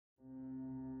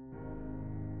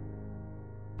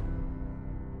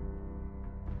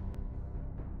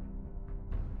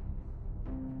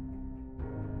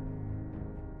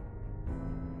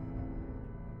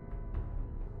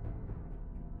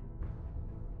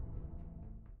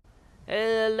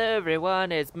Hello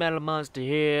everyone, it's MetalMonster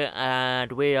here,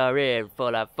 and we are in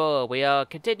Fallout 4. We are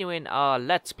continuing our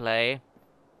Let's Play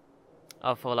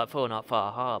of Fallout 4, not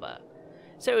Far Harbor.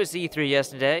 So it was E3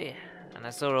 yesterday, and I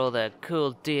saw all the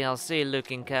cool DLC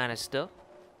looking kind of stuff.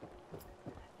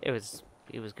 It was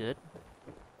good.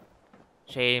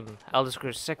 Shame Elder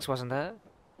Scrolls 6 wasn't there.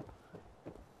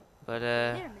 But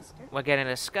we're getting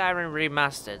a Skyrim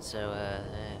remastered, so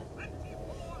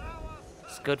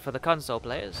it's good for the console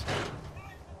players.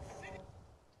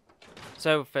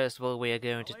 So first of all, we are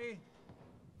going to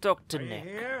talk to Nick.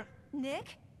 Here?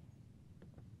 Nick?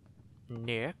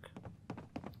 Nick?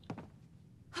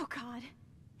 Oh God,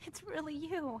 it's really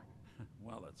you.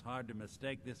 Well, it's hard to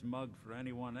mistake this mug for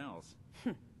anyone else.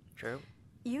 True.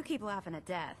 You keep laughing at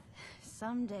death.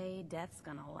 Someday death's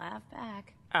gonna laugh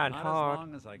back. And Not hard. as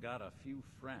long as I got a few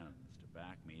friends to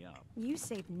back me up. You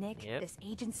saved Nick, Yep. this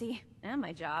agency, and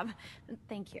my job.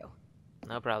 Thank you.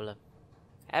 No problem.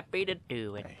 Happy to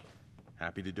do it. Hey,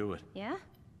 happy to do it. Yeah?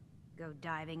 Go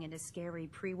diving into scary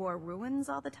pre-war ruins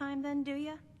all the time then, do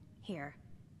ya? Here.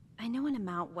 I know an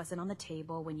amount wasn't on the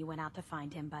table when you went out to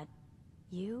find him, but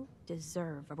you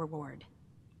deserve a reward.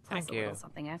 Plus Thank a you. little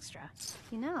something extra.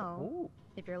 You know, Ooh.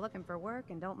 if you're looking for work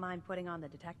and don't mind putting on the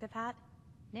detective hat,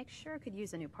 Nick sure could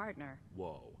use a new partner.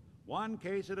 Whoa. One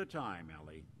case at a time,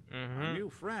 Ellie. Our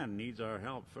new friend needs our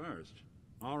help first.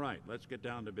 All right, let's get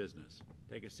down to business.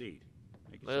 Take a seat.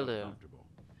 Make Will yourself do. comfortable.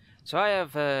 So I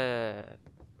have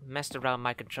messed around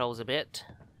my controls a bit.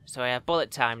 So I have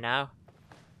bullet time now.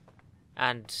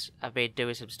 And I've been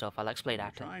doing some stuff. I'll explain I'm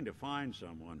after. trying to find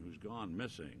someone who's gone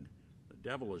missing. The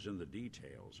devil is in the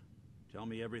details. Tell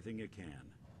me everything you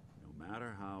can, no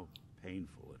matter how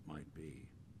painful it might be.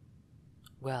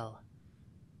 Well,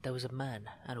 there was a man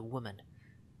and a woman.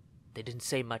 They didn't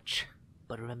say much,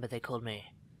 but remember they called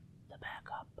me the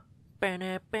backup.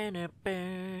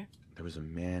 Ba-na-ba-na-ba. There was a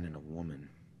man and a woman.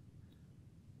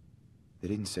 They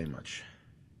didn't say much,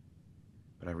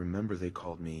 but I remember they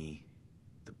called me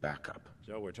the backup.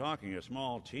 So we're talking a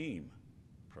small team.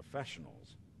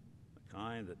 Professionals. The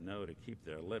kind that know to keep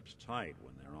their lips tight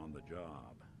when they're on the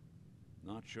job.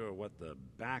 Not sure what the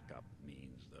backup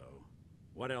means, though.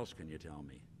 What else can you tell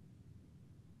me?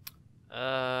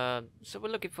 So we're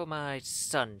looking for my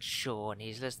son, Sean.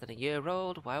 He's less than a year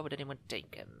old. Why would anyone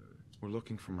take him? We're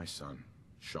looking for my son,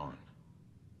 Sean.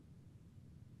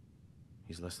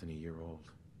 He's less than a year old.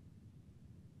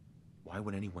 Why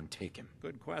would anyone take him?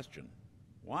 Good question.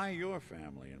 Why your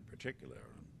family in particular?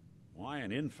 And why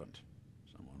an infant?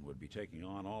 Someone would be taking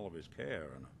on all of his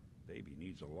care, and a baby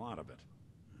needs a lot of it.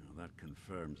 Well, that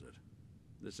confirms it.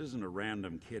 This isn't a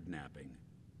random kidnapping.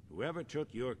 Whoever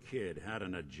took your kid had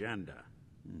an agenda.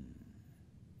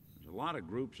 There's a lot of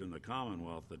groups in the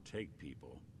Commonwealth that take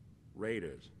people.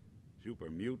 Raiders, super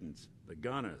mutants, the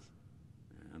Gunners,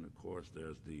 and of course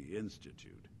there's the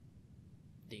Institute.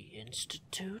 The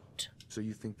Institute? So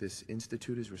you think this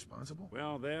institute is responsible?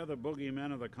 Well, they're the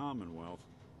boogeymen of the Commonwealth.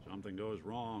 Something goes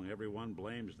wrong, everyone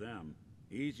blames them.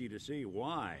 Easy to see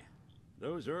why.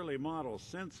 Those early model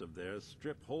synths of theirs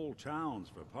strip whole towns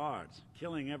for parts,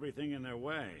 killing everything in their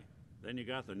way. Then you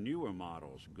got the newer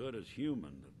models, good as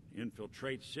human, that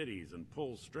infiltrate cities and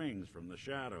pull strings from the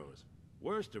shadows.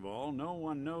 Worst of all, no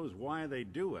one knows why they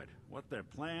do it, what their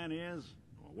plan is,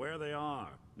 or where they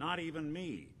are. Not even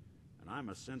me. And I'm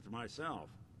a synth myself.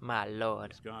 My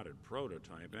lord. Discarded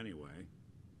prototype anyway.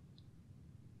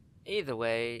 Either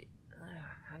way,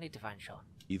 I need to find Sean.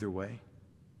 Either way,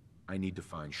 I need to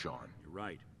find Sean. You're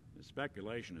right. The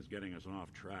speculation is getting us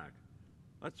off track.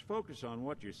 Let's focus on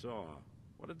what you saw.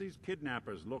 What did these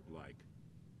kidnappers look like?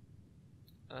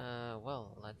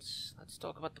 Well, let's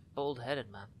talk about the bald-headed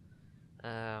man.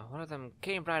 One of them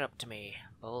came right up to me.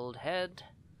 Bald head,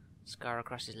 scar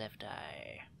across his left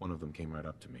eye. One of them came right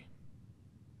up to me.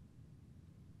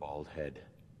 Bald head,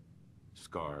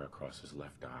 scar across his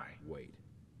left eye. Wait.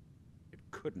 It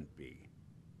couldn't be.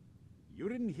 You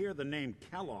didn't hear the name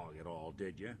Kellogg at all,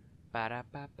 did you?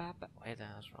 Ba-da-ba-ba-ba. Wait,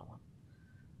 that was the wrong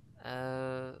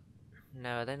one.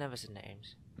 No, they never said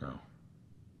names. No,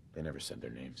 they never said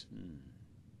their names.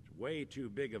 It's way too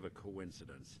big of a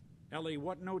coincidence. Ellie,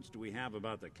 what notes do we have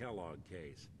about the Kellogg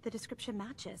case? The description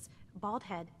matches. Bald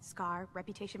head, scar,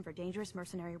 reputation for dangerous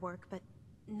mercenary work, but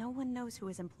no one knows who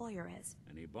his employer is.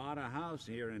 And he bought a house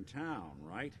here in town,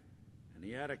 right? And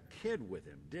he had a kid with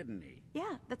him, didn't he?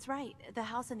 Yeah, that's right. The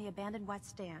house in the abandoned West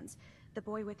Stands. The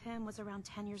boy with him was around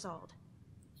 10 years old.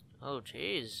 Oh,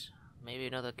 jeez. Maybe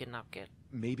another kidnapped kid.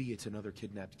 Maybe it's another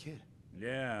kidnapped kid.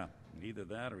 Yeah, either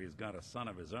that or he's got a son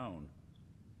of his own.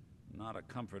 Not a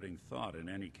comforting thought in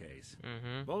any case.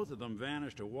 Both of them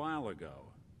vanished a while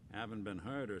ago. Haven't been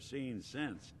heard or seen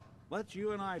since. Let's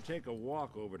you and I take a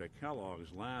walk over to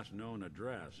Kellogg's last known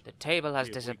address. The table has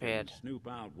See if we can disappeared. snoop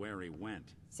out where he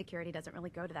went. Security doesn't really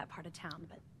go to that part of town,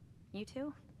 but you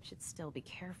two should still be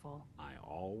careful. I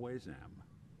always am.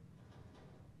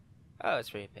 Oh,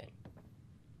 it's reappeared.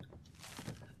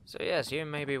 So yes, you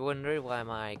may be wondering why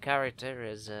my character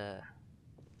is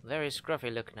very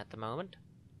scruffy looking at the moment.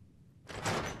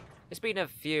 It's been a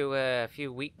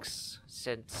few weeks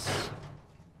since,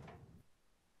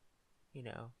 you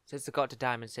know, since I got to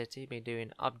Diamond City. Been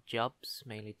doing odd jobs,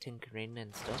 mainly tinkering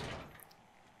and stuff.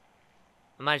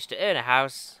 I managed to earn a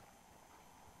house,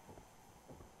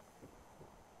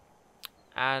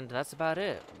 and that's about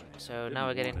it. So now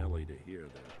we're getting. I didn't want Ellie to hear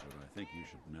this, but I think you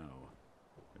should know.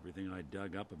 Everything I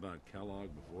dug up about Kellogg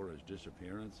before his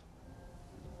disappearance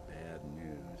is bad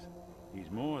news. He's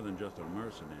more than just a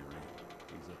mercenary.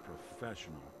 He's a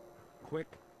professional. Quick,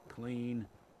 clean,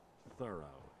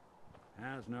 thorough.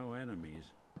 Has no enemies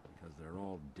because they're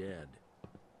all dead.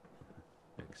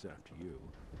 Except you.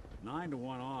 9 to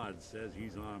 1 odds says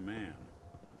he's our man.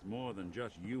 It's more than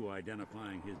just you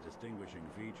identifying his distinguishing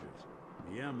features.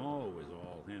 The M.O. is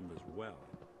all him as well.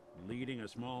 Leading a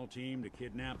small team to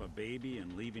kidnap a baby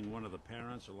and leaving one of the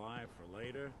parents alive for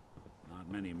later? Not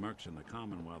many mercs in the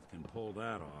Commonwealth can pull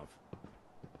that off.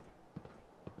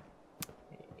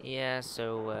 Yeah,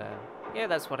 so yeah,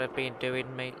 that's what I've been doing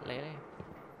lately.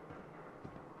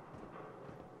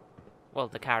 Well,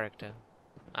 the character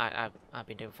I've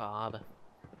been doing Far Harbor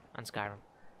and Skyrim.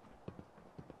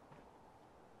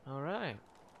 All right,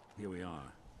 Here we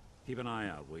are. Keep an eye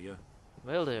out, will you?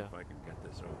 will do. If I can get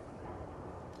this open.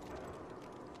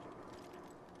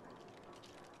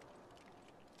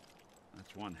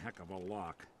 That's one heck of a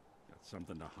lock. Got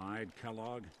something to hide,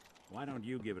 Kellogg? Why don't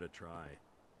you give it a try?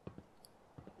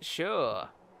 Sure.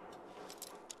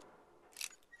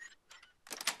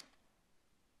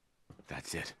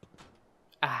 That's it.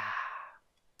 Ah,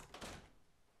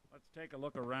 Let's take a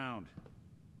look around.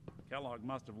 Kellogg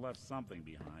must have left something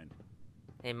behind.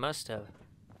 they must have.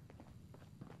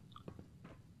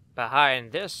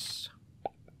 Behind this,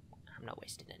 I'm not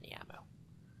wasting any ammo.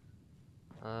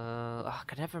 I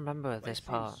can never remember this Place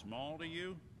part. seems small to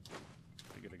you?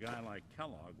 Figured a guy like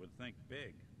Kellogg would think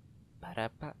big.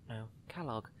 No,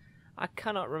 Kellogg. I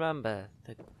cannot remember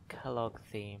the Kellogg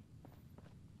theme.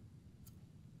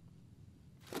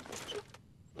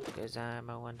 There's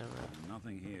ammo under.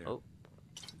 Nothing here. Oh.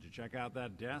 Did you check out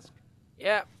that desk?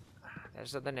 Yep,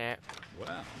 there's something there.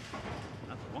 Well,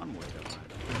 that's one way to hide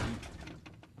it.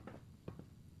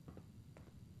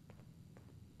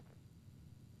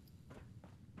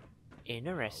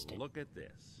 Interesting. Look at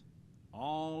this.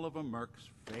 All of a merc's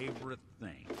favorite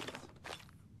things.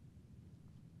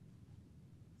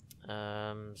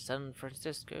 San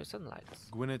Francisco sunlights.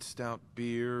 Gwinnett stout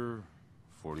beer,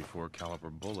 44 caliber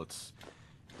bullets,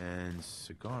 and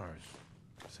cigars.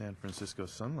 San Francisco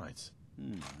Sunlights.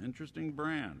 Interesting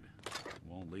brand.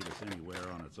 Won't lead us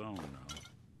anywhere on its own, though.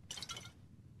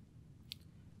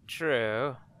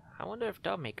 True. I wonder if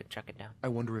Dogmeat could track it down. I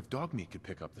wonder if dog meat could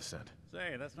pick up the scent.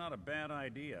 Say, that's not a bad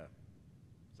idea.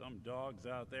 Some dogs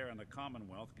out there in the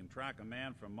Commonwealth can track a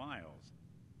man for miles.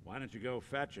 Why don't you go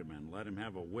fetch him and let him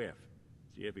have a whiff?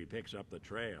 See if he picks up the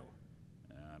trail.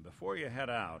 Before you head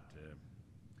out,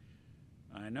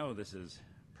 I know this is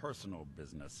personal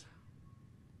business.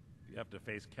 If you have to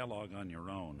face Kellogg on your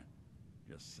own,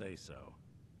 just say so.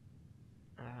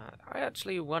 I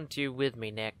actually want you with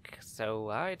me, Nick, so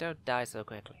I don't die so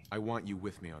quickly. I want you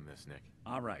with me on this, Nick.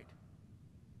 All right.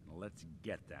 Now let's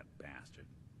get that bastard.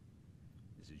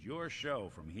 This is your show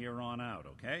from here on out,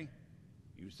 okay?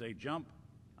 You say jump,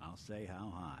 I'll say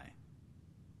how high.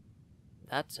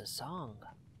 That's a song.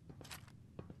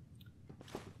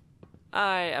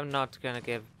 I am not gonna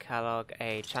give Kellogg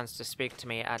a chance to speak to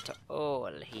me at all.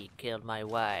 He killed my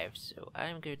wife, so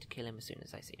I'm going to kill him as soon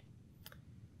as I see him.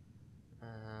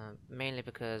 Mainly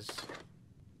because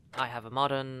I have a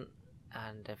modern,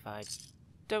 and if I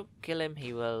don't kill him,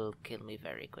 he will kill me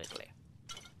very quickly.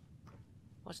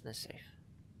 What's in this safe?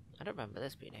 I don't remember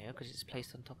this being here because it's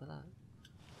placed on top of that.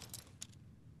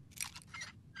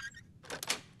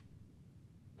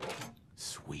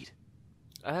 Sweet.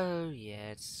 Oh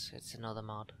yeah, it's another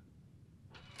mod.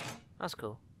 That's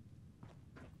cool.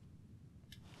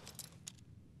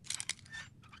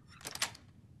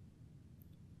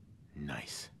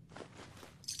 Nice.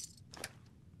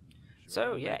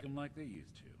 So, Sure yeah. make 'em like they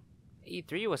used to.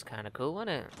 E3 was kind of cool,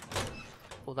 wasn't it?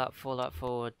 All that Fallout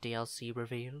 4 DLC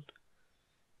revealed.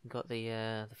 You got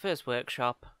the first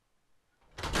workshop,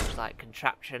 which is like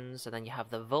contraptions, and then you have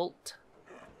the vault.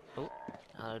 Oh,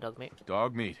 hello, Dogmeat.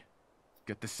 Dog meat.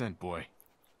 Get the scent, boy.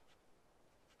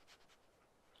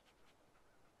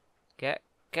 Get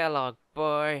Kellogg,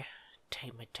 boy.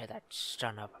 Take me to that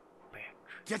son of a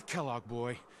bitch. Get Kellogg,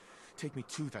 boy. Take me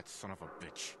to that son of a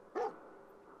bitch.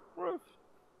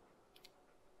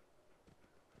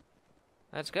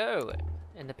 Let's go.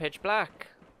 In the pitch black.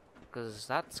 Because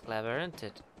that's clever, isn't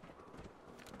it?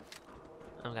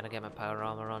 I'm gonna get my power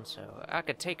armor on so I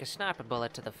could take a sniper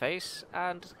bullet to the face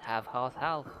and have half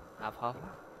health. Have half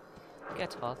health.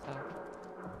 Get half health.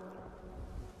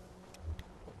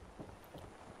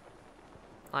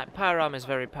 Like, power armor is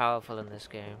very powerful in this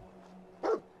game.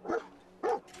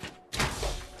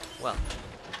 Well,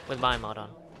 with my mod on.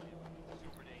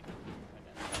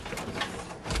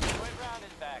 Round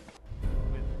is back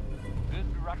with good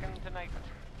rockin' tonight.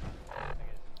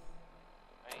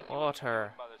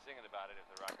 Water. Bother singing about it if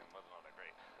the rockin' wasn't all that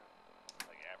great.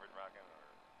 Like average rockin'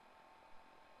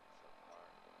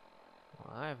 or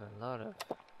Well, I have a lot of.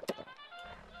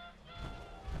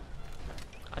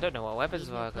 I don't know what weapons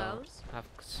have I got. Let's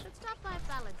stop by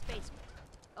Fallon's basement.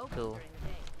 Open Cool. during the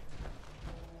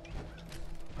day.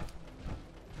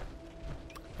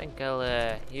 I think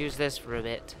I'll use this for a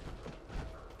bit.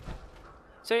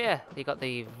 So yeah, you got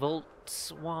the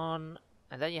Volts one,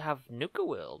 and then you have Nuka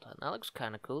World, and that looks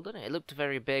kind of cool, doesn't it? It looked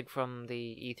very big from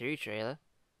the E3 trailer.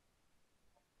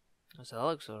 So that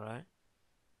looks alright.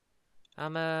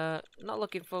 I'm not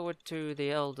looking forward to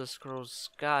the Elder Scrolls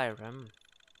Skyrim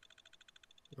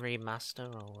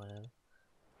remaster or whatever.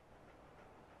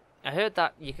 I heard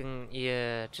that you can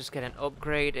just get an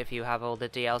upgrade if you have all the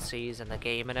DLCs and the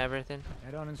game and everything.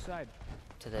 Head on inside.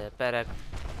 To the better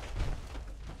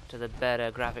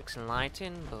graphics and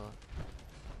lighting, but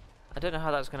I don't know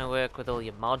how that's going to work with all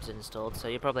your mods installed, so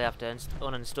you probably have to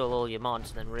uninstall all your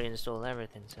mods and then reinstall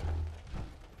everything.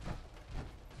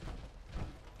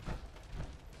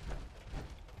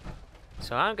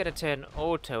 So I'm going to turn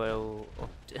auto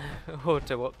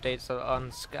updates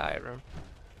on Skyrim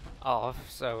off,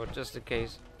 so just in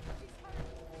case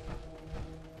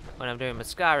when I'm doing my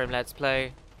Skyrim Let's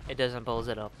Play, it doesn't pulls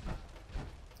it up.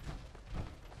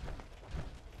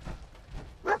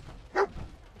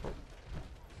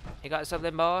 You got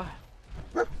something, boy?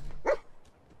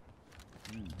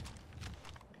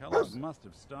 Kellogg must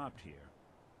have stopped here.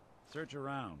 Search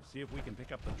around, see if we can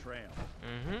pick up the trail.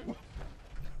 Mm-hmm.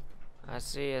 I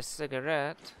see a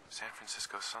cigarette. San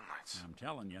Francisco sunlights. I'm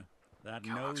telling you, that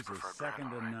Kellogg's nose is preferred second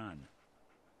brand, to all right. none.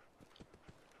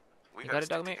 We You gotta got it,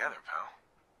 stick dog meat? together, pal.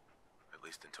 At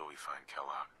least until we find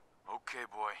Kellogg. Okay,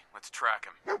 boy, let's track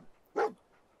him.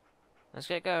 Let's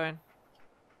get going.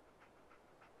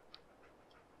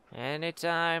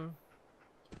 Anytime.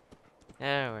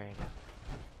 There we go.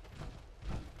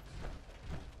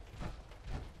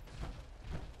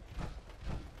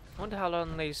 I wonder how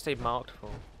long these stay marked for.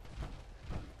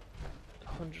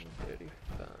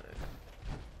 135.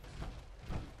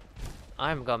 I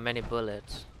haven't got many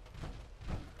bullets.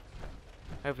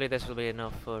 Hopefully this will be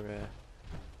enough for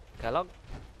Kellogg.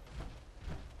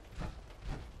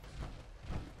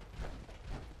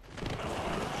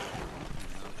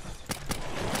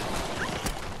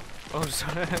 Oh,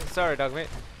 sorry, sorry, dog mate.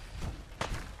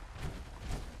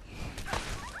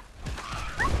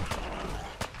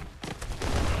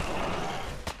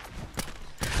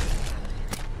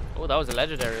 Oh, that was a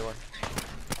legendary one.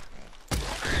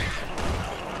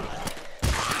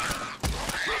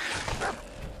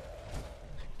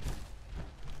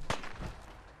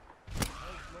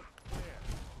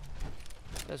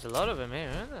 There's a lot of them here,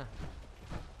 isn't there?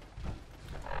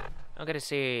 I'm gonna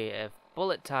see if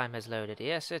bullet time has loaded.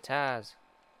 Yes, it has.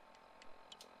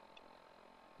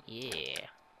 Yeah.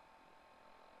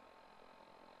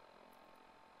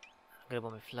 I'm gonna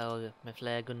put my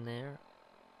flare gun there.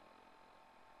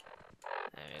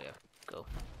 There we go. Go.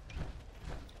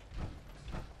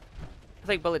 I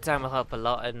think bullet time will help a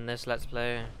lot in this Let's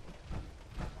Play.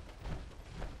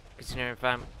 Considering if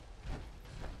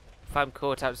I'm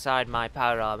caught outside my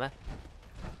power armor,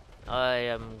 I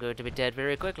am going to be dead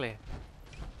very quickly.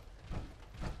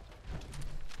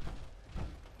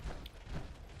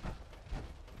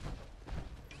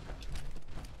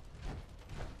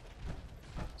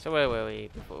 So where were we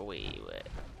before we were?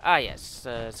 Ah yes,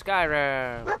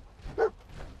 Skyrim.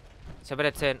 So I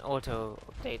better turn auto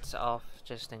updates off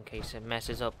just in case it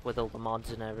messes up with all the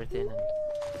mods and everything.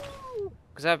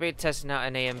 Because I've been testing out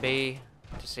an A and B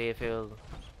to see if it'll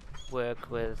work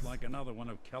with. It's like another one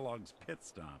of Kellogg's pit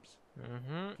stops.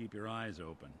 Mm-hmm. Keep your eyes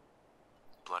open.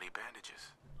 Bloody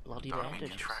bandages. Bloody Don't mean to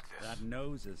bandages. track this. That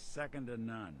nose is second to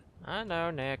none. I know,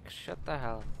 Nick. Shut the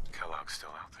hell. Kellogg's still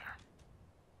out there.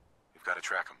 We've got to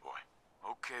track him, boy.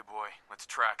 Okay, boy, let's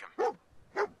track him.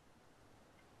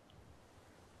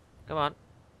 Come on.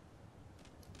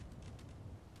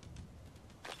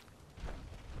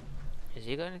 Is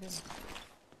he got anything?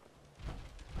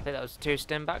 I think that was 2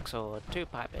 stimbacks or 2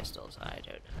 pipe pistols. I don't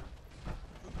know.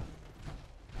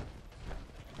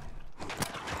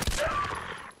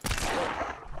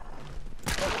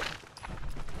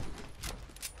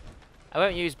 I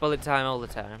won't use bullet time all the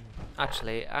time.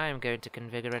 Actually, I am going to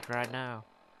configure it right now.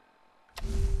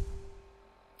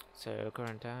 So,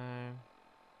 current time.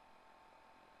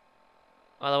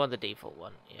 Well, I want the default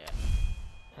one, yeah.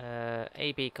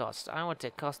 AB cost. I want it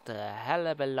to cost a hell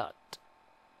of a lot.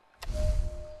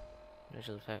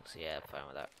 Visual effects, yeah, I'm fine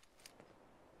with that.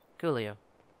 Coolio.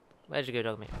 Where'd you go,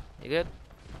 dog meat? You good?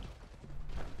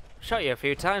 Shot you a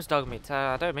few times, dog meat.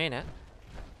 I don't mean it.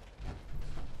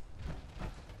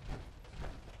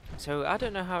 So I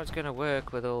don't know how it's gonna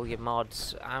work with all your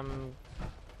mods. I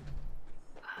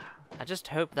just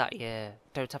hope that you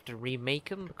don't have to remake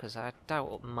them, because I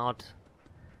doubt mod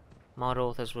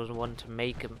authors would want to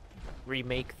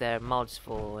remake their mods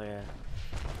for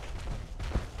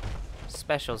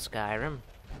special Skyrim,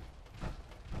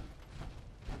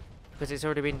 because it's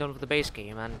already been done for the base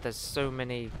game, and there's so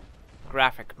many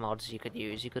graphic mods you could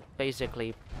use. You could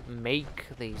basically make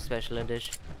the special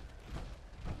edition.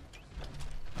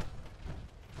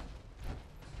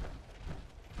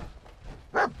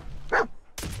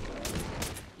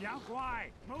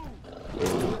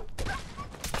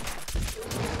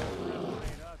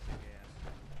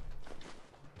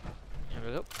 Here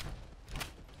we go.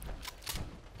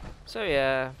 So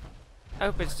yeah, I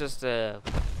hope it's just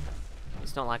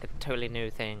it's not like a totally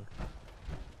new thing.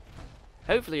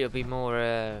 Hopefully it'll be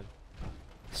more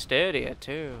sturdier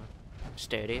too.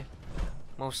 Sturdier,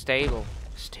 more stable.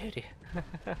 Sturdier.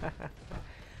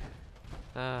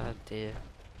 Oh dear.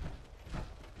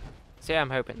 So yeah,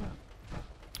 I'm hoping.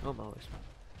 Oh boys.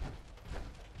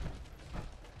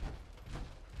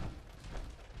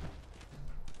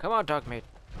 Come on, dog meat.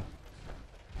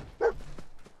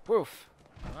 Woof.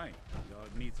 Right,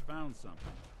 dog meat's found something.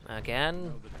 Again? You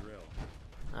know the drill.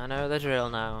 I know the drill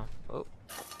now. Oh.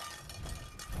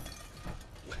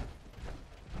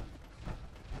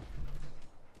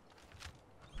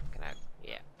 Can I?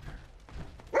 Yeah.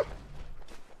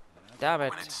 Damn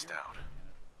it. When it's stout,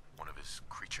 one of his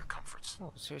creature comforts.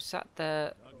 Oh, so he sat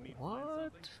there.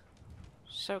 What?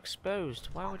 So exposed.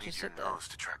 Why would you sit there? Nose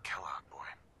to track Kellogg, boy.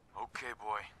 Okay,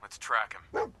 boy, let's track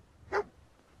him.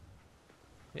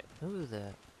 Yeah, who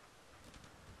there?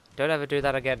 Don't ever do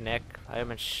that again, Nick. I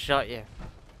almost shot you.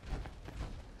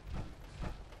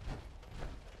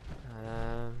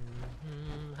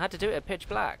 Had to do it at pitch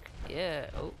black. Yeah.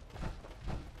 Oh.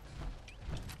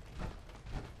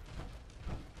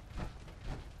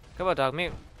 Come on, dog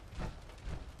meat.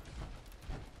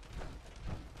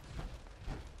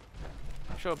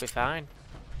 Sure, it'll be fine.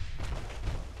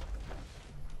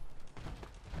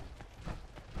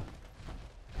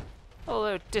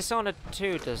 Although Dishonored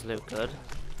 2 does look good.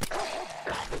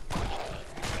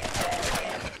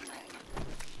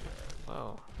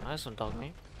 Whoa, nice one, dog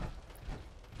meat.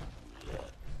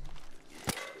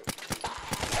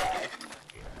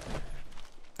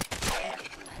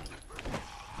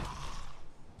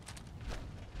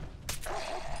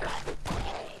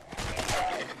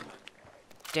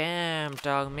 Damn,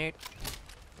 dog meat.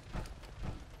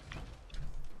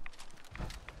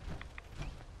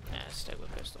 Nah, stick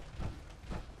with pistol.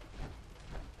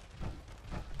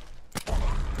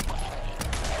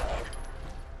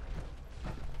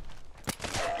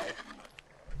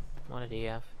 What did he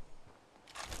have?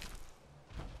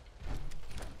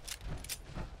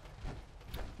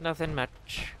 Nothing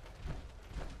much.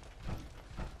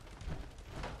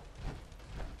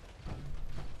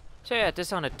 So yeah,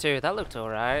 Dishonored 2, that looked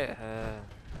alright.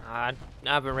 I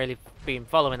haven't really been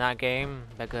following that game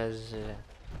because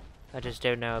I just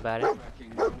don't know about it.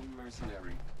 What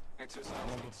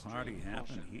party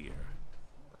happened here?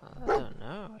 I don't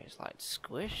know, it's like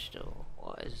squished or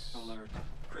what is... Alert.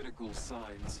 Critical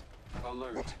signs.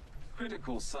 Alert.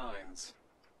 Critical signs.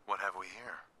 What have we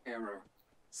here? Error.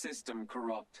 System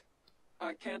corrupt.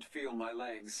 I can't feel my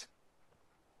legs.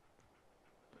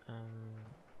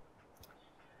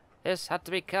 This had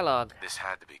to be Kellogg. This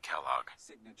had to be Kellogg.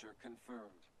 Signature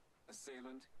confirmed.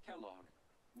 Assailant Kellogg.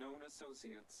 Known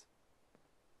associates.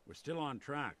 We're still on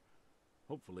track.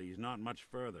 Hopefully he's not much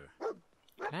further.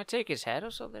 Can I take his head or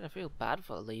something? I feel bad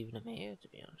for leaving him here, to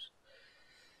be honest.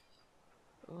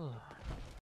 Ugh.